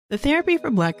The Therapy for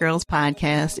Black Girls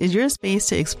podcast is your space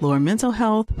to explore mental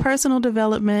health, personal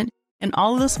development, and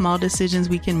all of the small decisions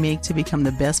we can make to become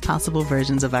the best possible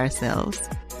versions of ourselves.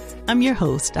 I'm your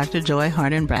host, Dr. Joy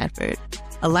Harden Bradford,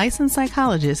 a licensed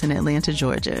psychologist in Atlanta,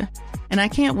 Georgia, and I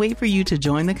can't wait for you to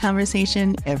join the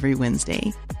conversation every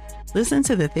Wednesday. Listen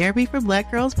to the Therapy for Black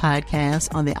Girls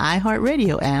podcast on the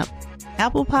iHeartRadio app,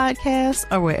 Apple Podcasts,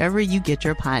 or wherever you get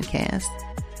your podcasts.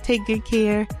 Take good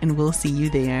care, and we'll see you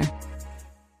there.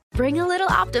 Bring a little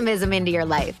optimism into your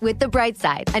life with The Bright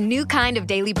Side, a new kind of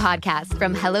daily podcast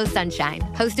from Hello Sunshine,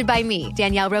 hosted by me,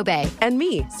 Danielle Robay. And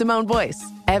me, Simone Boyce.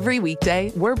 Every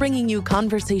weekday, we're bringing you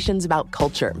conversations about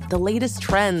culture, the latest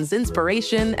trends,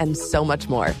 inspiration, and so much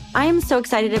more. I am so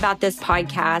excited about this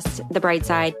podcast, The Bright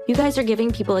Side. You guys are giving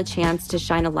people a chance to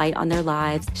shine a light on their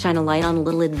lives, shine a light on a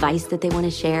little advice that they want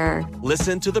to share.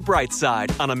 Listen to The Bright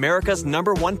Side on America's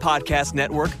 #1 podcast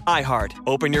network, iHeart.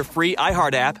 Open your free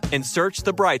iHeart app and search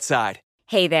The Bright Side.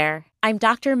 Hey there, I'm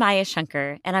Dr. Maya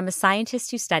Shankar, and I'm a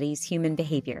scientist who studies human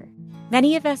behavior.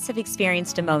 Many of us have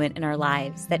experienced a moment in our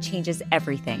lives that changes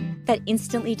everything, that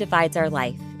instantly divides our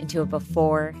life into a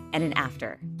before and an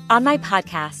after. On my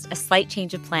podcast, A Slight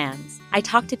Change of Plans, I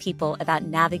talk to people about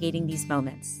navigating these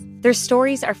moments. Their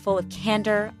stories are full of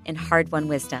candor and hard-won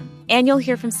wisdom. And you'll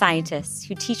hear from scientists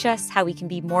who teach us how we can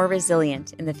be more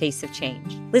resilient in the face of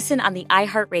change. Listen on the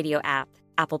iHeartRadio app,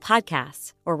 Apple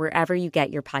Podcasts, or wherever you get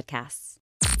your podcasts.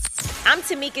 I'm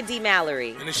Tamika D.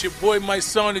 Mallory. And it's your boy, my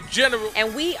son, the General.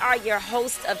 And we are your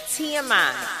hosts of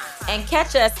TMI. And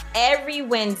catch us every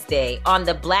Wednesday on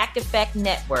the Black Effect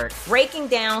Network, breaking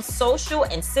down social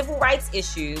and civil rights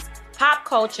issues, pop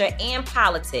culture, and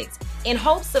politics in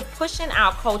hopes of pushing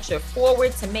our culture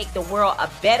forward to make the world a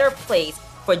better place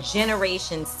for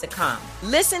generations to come.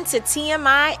 Listen to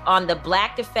TMI on the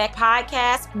Black Effect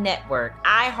Podcast Network,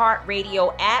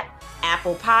 iHeartRadio app,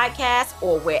 Apple Podcasts,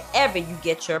 or wherever you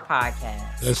get your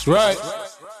podcasts. That's right.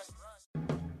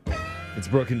 It's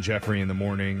Brooke and Jeffrey in the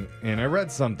morning, and I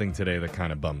read something today that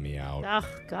kind of bummed me out. Oh,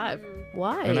 God.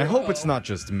 Why? And I hope it's not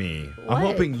just me. What? I'm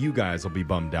hoping you guys will be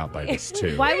bummed out by this,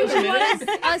 too. Why would you want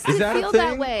us to that a feel thing?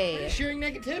 that way? Sharing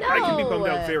negativity. No. I can be bummed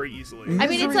out very easily.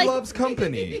 Misery it's like- loves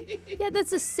company. Yeah,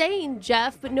 that's a saying,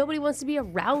 Jeff, but nobody wants to be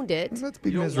around it. Let's be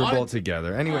don't miserable want it?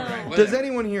 together. Anyway, Right, does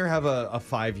anyone here have a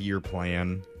 5-year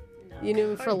plan? You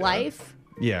know, for life?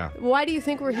 Yeah. Why do you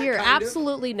think we're here? Kinda.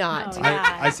 Absolutely not.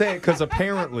 I say it because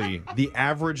apparently the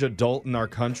average adult in our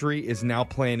country is now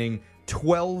planning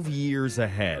 12 years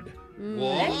ahead.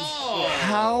 Whoa.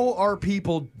 How are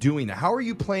people doing that? How are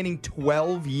you planning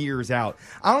 12 years out?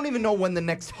 I don't even know when the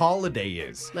next holiday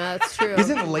is. That's true.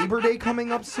 Isn't Labor Day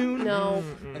coming up soon? No.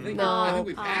 I think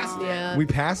we passed it. Yeah. We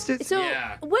passed it? So,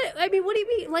 Yeah. what do you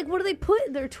mean? Like, what do they put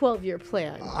in their 12-year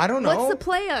plan? I don't know. What's the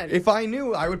plan? If I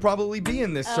knew, I would probably be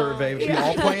in this survey. It would be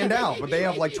all planned out. But they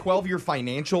have like 12-year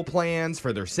financial plans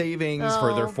for their savings,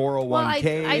 for their 401ks. Well,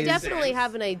 I definitely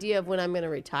have an idea of when I'm going to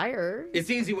retire.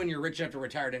 It's easy when you're rich enough to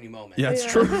retire at any moment. Yeah, it's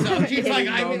true. So she's like,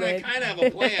 I mean, I Moment. kind of have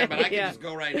a plan, but I can Yeah. just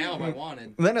go right now if I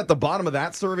wanted. Then at the bottom of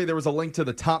that survey, there was a link to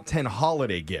the top 10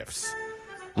 holiday gifts.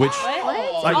 Which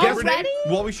I guess, Already?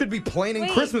 well, we should be planning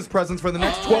Christmas presents for the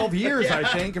next 12 years, I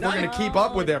think, if we're going to keep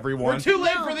up with everyone. We're too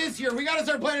late for this year. We got to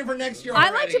start planning for next year I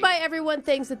already. like to buy everyone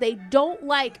things that they don't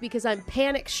like because I'm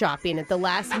panic shopping at the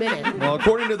last minute. Well,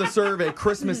 according to the survey,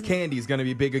 Christmas candy is going to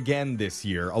be big again this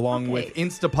year, along with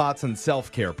Instapots and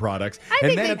self-care products. And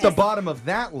think then they at the just- bottom of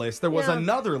that list, there was Yeah.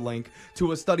 another link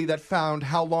to a study that found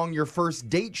how long your first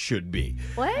date should be.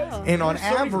 What? And on There's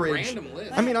so many average, random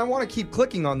lists. I mean, I want to keep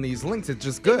clicking on these links. It's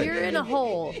just good. You're in a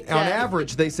hole. On Yeah.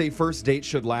 average, they say first date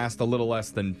should last a little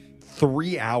less than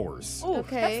 3 hours.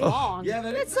 Okay. Yeah,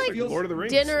 That's like Lord of the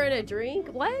Rings. dinner and a drink.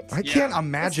 What? I can't too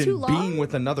imagine long? being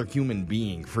with another human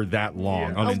being for that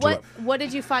long. What uninterrupted. What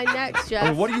did you find next, Jeff?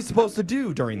 Well, what are you supposed to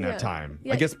do during that Yeah. time?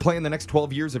 Yeah. I guess plan the next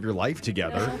 12 years of your life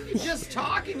together. just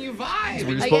talk and you vibe. That's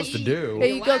what you're I supposed guess- to do.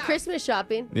 Here you go Christmas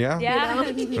shopping. Yeah.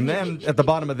 And then at the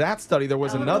bottom of that study, there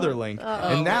was another link,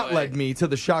 and that led me to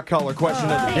the shock collar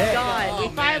question of the Thank day. God, we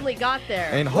finally got there.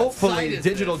 And side hopefully, is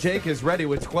Digital this? Jake is ready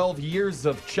with 12 years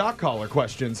of shock collar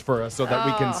questions for us so that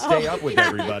we can stay up with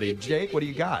everybody. Jake, what do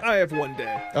you got? I have one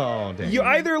day. Oh, damn. You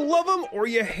either love them or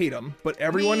you hate them, but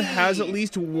everyone has at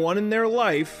least one in their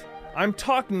life. I'm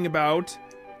talking about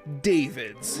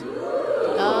Davids.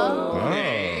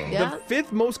 Yeah. The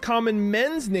fifth most common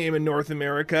men's name in North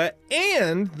America,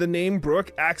 and the name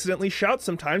Brooke accidentally shouts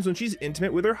sometimes when she's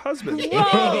intimate with her husband.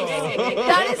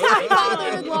 That is my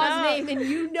father-in-law's name, and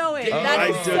you know it. That I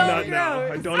is did so not gross. know.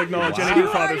 I don't acknowledge any of your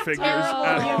father figures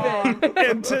at all.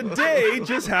 And today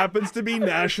just happens to be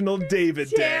National David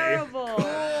Day. Terrible.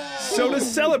 So to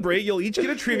celebrate, you'll each get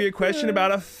a trivia question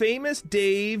about a famous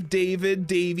Dave, David,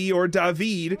 Davey, or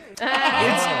David. It's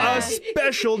a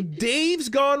special Dave's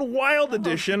Gone Wild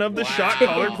edition of the Shot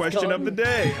Caller question of the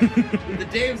day. The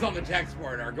Daves on the text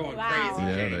board are going crazy.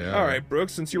 Yeah, they are. All right,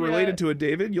 Brooks, since you're related to a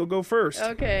David, you'll go first.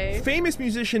 Okay. Famous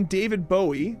musician David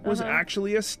Bowie was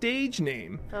actually a stage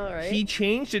name. All right. He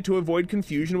changed it to avoid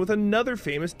confusion with another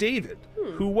famous David.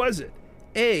 Who was it?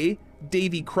 A.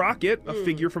 Davy Crockett, a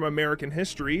figure from American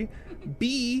history.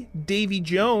 B. Davy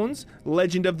Jones,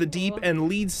 legend of the deep and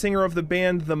lead singer of the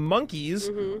band The Monkees.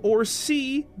 Or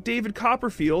C. David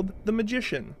Copperfield, the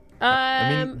magician.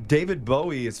 I mean, David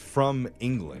Bowie is from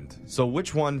England, so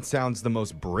which one sounds the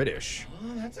most British?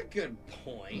 Oh, that's a good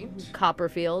point.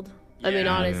 Copperfield. I mean,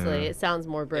 honestly, it sounds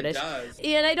more British. It does.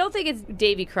 And I don't think it's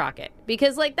Davy Crockett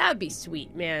because, like, that would be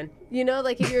sweet, man. You know,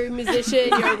 like if you're a musician,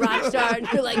 you're a rock star, and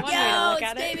you're like, yo,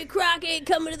 it's Davy Crockett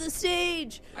coming to the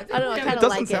stage. I don't know, I kind of like it. It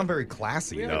doesn't sound very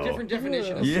classy, We though. have a different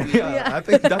definition of Yeah, I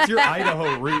think that's your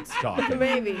Idaho roots talking.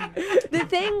 Maybe. The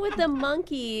thing with the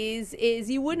Monkees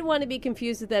is you wouldn't want to be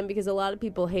confused with them because a lot of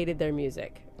people hated their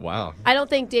music. Wow. I don't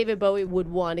think David Bowie would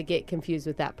want to get confused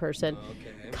with that person.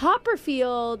 Okay.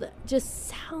 Copperfield just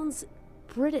sounds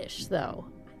British, though.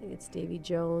 I think it's Davy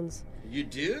Jones. You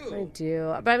do? I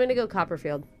do. But I'm going to go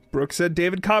Copperfield. Brooks said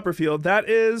David Copperfield. That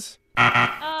is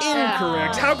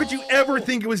incorrect. How could you ever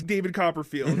think it was David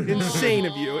Copperfield? Insane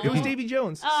of you. It was Davy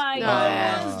Jones.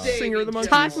 Singer of the Monkees.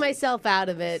 Talked myself out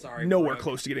of it. Sorry, Nowhere Brooke.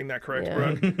 close to getting that correct,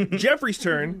 Brooke. Jeffrey's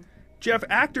turn. Jeff,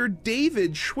 actor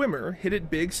David Schwimmer hit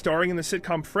it big starring in the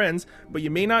sitcom Friends, but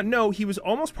you may not know he was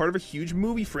almost part of a huge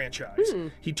movie franchise.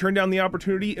 He turned down the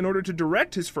opportunity in order to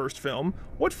direct his first film.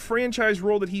 What franchise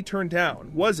role did he turn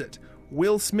down? Was it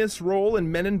Will Smith's role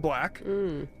in Men in Black,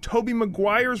 Tobey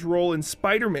Maguire's role in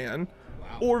Spider-Man,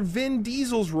 or Vin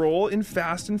Diesel's role in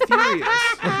Fast and Furious?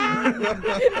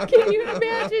 Can you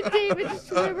imagine David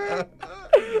Schwimmer?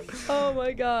 Oh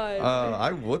my God.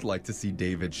 I would like to see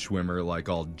David Schwimmer like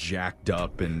all jacked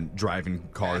up and driving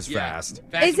cars fast.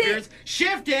 Fast Is and Furious.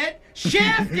 Shift it!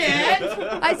 Shift it!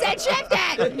 I said shift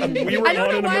it! We were I don't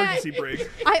on know an why emergency break.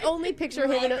 I only picture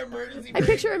him in I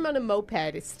picture him on a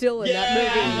moped still in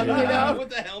that movie, you know? With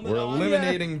the helmet We're on.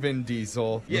 eliminating Vin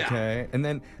Diesel. Yeah. Okay. And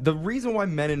then the reason why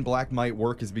Men in Black might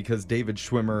work is because David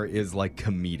Schwimmer is like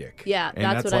comedic. Yeah, and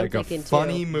that's what I'm like a thinking,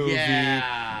 funny too. movie.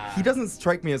 Yeah. He doesn't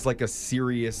strike me as like a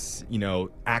serious,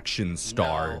 action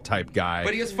star type guy.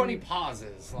 But he has funny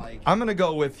pauses. Like, I'm gonna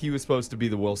go with he was supposed to be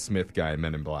the Will Smith guy in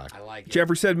Men in Black. I like it.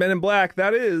 Jeffrey said Men in Black.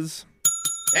 That is...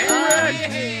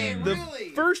 Hey, The really?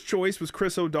 first choice was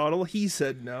Chris O'Donnell. He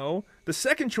said no. The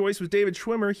second choice was David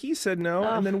Schwimmer. He said no.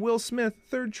 And then Will Smith,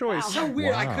 third choice. So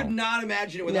weird. I Wow. could not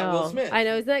imagine it without Will Smith. I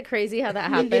know, isn't that crazy how that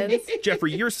happens?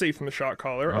 Jeffrey, you're safe from the shot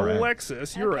caller. All right.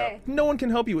 Alexis, you're up. No one can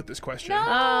help you with this question.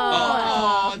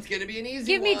 Oh, it's going to be an easy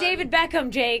Give one. me David Beckham,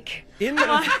 Jake. It's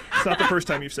not the first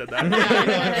time you've said that. I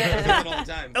say it all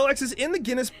the time. Alexis, in the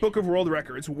Guinness Book of World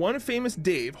Records, one famous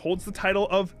Dave holds the title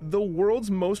of the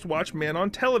world's most watched man on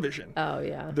television. Oh,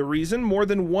 yeah. The reason? More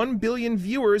than 1 billion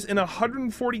viewers in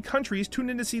 140 countries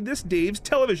tuned in to see this Dave's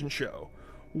television show.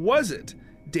 Was it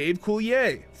Dave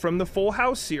Coulier from the Full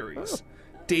House series,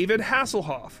 David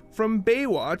Hasselhoff from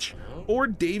Baywatch, or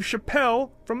Dave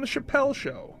Chappelle from the Chappelle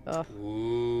Show?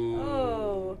 Ooh.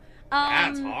 Oh.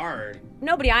 That's hard.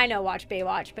 Nobody I know watched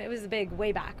Baywatch, but it was big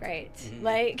way back, right?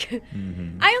 Like,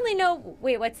 I only know.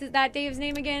 Wait, what's that Dave's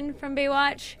name again from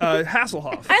Baywatch?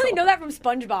 Hasselhoff. I only know that from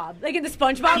SpongeBob. Like in the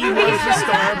SpongeBob He movie. was the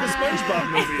star of the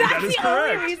SpongeBob movie. That's That is the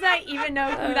correct. only reason I even know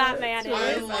who that man I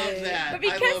is. love that. But I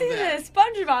because love he's that. in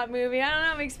a SpongeBob movie, I don't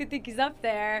know, it makes me think he's up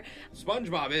there.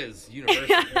 SpongeBob is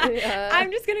universal. I'm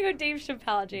just gonna go Dave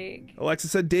Chappelle, Jake. Alexa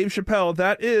said Dave Chappelle.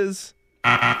 That is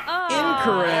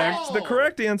incorrect. The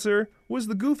correct answer was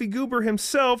the goofy goober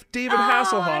himself, David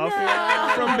Hasselhoff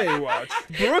from Baywatch.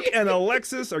 Brooke and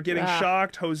Alexis are getting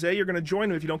shocked. Jose, you're going to join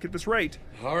them if you don't get this right.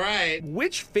 All right.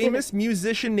 Which famous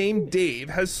musician named Dave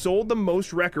has sold the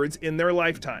most records in their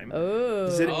lifetime?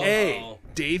 Is it A,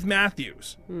 Dave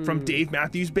Matthews from Dave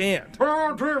Matthews Band?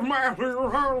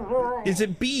 Is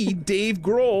it B, Dave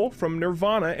Grohl from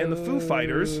Nirvana and the Foo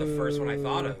Fighters? The first one I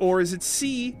thought of. Or is it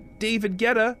C, David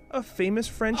Guetta, a famous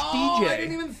French DJ? I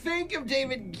didn't even think of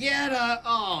David Guetta.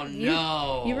 Oh,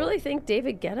 no. You really think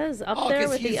David Guetta's up Oh, there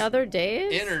 'cause with the he's other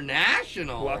Daves?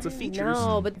 International. Lots of features.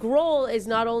 No, but Grohl is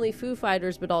not only Foo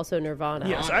Fighters, but also Nirvana.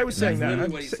 Yes, I was saying that.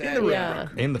 That's what he In said. the room. Yeah.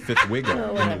 And the fifth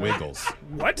Wiggle in the Wiggles.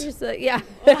 What? Just, yeah.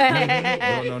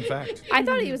 Little known fact. I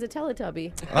thought he was a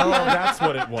Teletubby. Oh, that's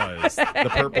what it was. The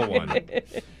purple one.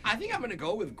 I think I'm going to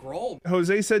go with Grohl.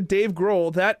 Jose said Dave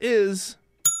Grohl. That is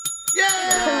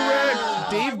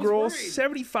Correct. Dave Grohl,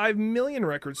 75 million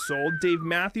records sold. Dave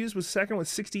Matthews was second with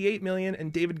 68 million,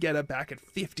 and David Guetta back at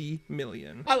 50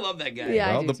 million. I love that guy.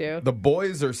 Yeah, Well, I do too. the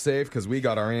boys are safe because we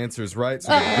got our answers right.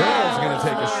 So the girls are going to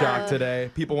take a shot today.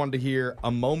 People wanted to hear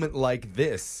A Moment Like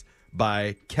This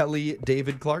by Kelly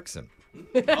David Clarkson.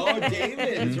 Oh,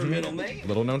 David is her middle name.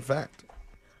 Little known fact.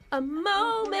 A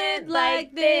moment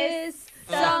like this,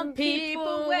 some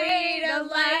people wait a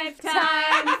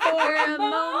lifetime for a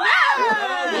moment.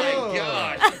 Oh, my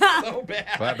God. So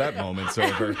bad. Glad that moment's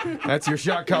over. That's your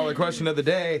shot collar question of the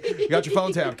day. You got your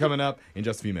phone tap coming up in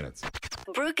just a few minutes.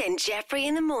 Brooke and Jeffrey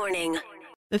in the morning.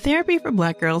 The Therapy for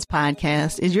Black Girls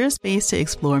podcast is your space to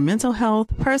explore mental health,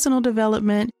 personal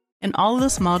development, and all of the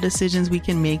small decisions we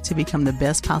can make to become the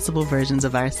best possible versions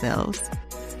of ourselves.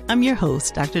 I'm your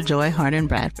host, Dr. Joy Harden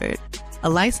Bradford, a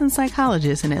licensed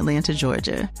psychologist in Atlanta,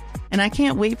 Georgia, and I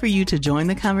can't wait for you to join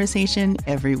the conversation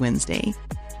every Wednesday.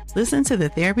 Listen to the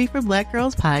Therapy for Black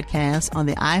Girls podcast on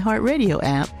the iHeartRadio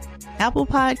app, Apple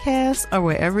Podcasts, or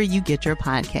wherever you get your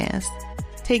podcasts.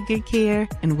 Take good care,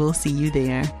 and we'll see you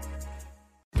there.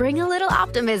 Bring a little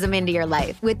optimism into your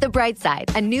life with The Bright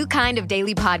Side, a new kind of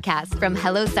daily podcast from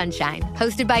Hello Sunshine,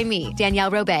 hosted by me,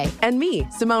 Danielle Robay. And me,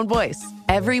 Simone Boyce.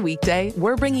 Every weekday,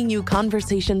 we're bringing you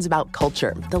conversations about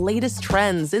culture, the latest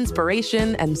trends,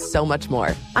 inspiration, and so much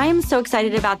more. I am so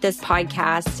excited about this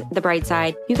podcast, The Bright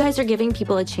Side. You guys are giving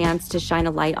people a chance to shine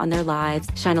a light on their lives,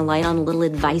 shine a light on a little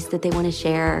advice that they want to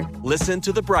share. Listen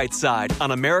to The Bright Side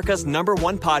on America's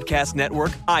 #1 podcast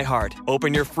network, iHeart.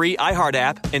 Open your free iHeart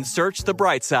app and search The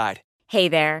Bright Side. Hey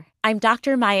there, I'm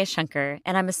Dr. Maya Shankar,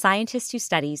 and I'm a scientist who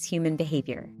studies human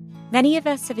behavior. Many of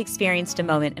us have experienced a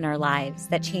moment in our lives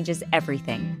that changes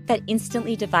everything, that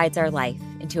instantly divides our life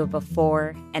into a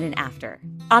before and an after.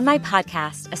 On my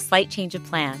podcast, A Slight Change of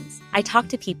Plans, I talk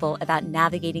to people about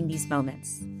navigating these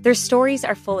moments. Their stories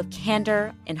are full of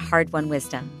candor and hard-won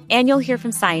wisdom. And you'll hear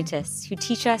from scientists who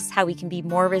teach us how we can be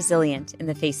more resilient in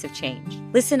the face of change.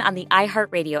 Listen on the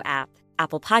iHeartRadio app,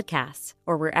 Apple Podcasts,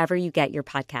 or wherever you get your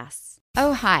podcasts.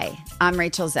 Oh, hi, I'm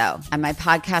Rachel Zoe, and my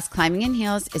podcast, Climbing in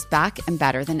Heels, is back and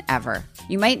better than ever.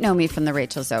 You might know me from the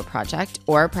Rachel Zoe Project,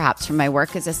 or perhaps from my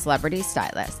work as a celebrity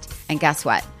stylist. And guess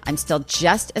what? I'm still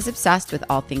just as obsessed with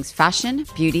all things fashion,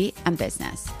 beauty, and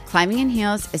business. Climbing in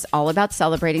Heels is all about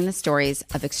celebrating the stories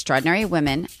of extraordinary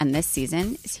women, and this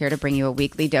season is here to bring you a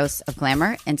weekly dose of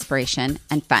glamour, inspiration,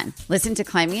 and fun. Listen to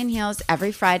Climbing in Heels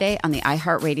every Friday on the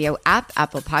iHeartRadio app,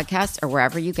 Apple Podcasts, or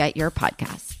wherever you get your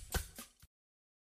podcasts.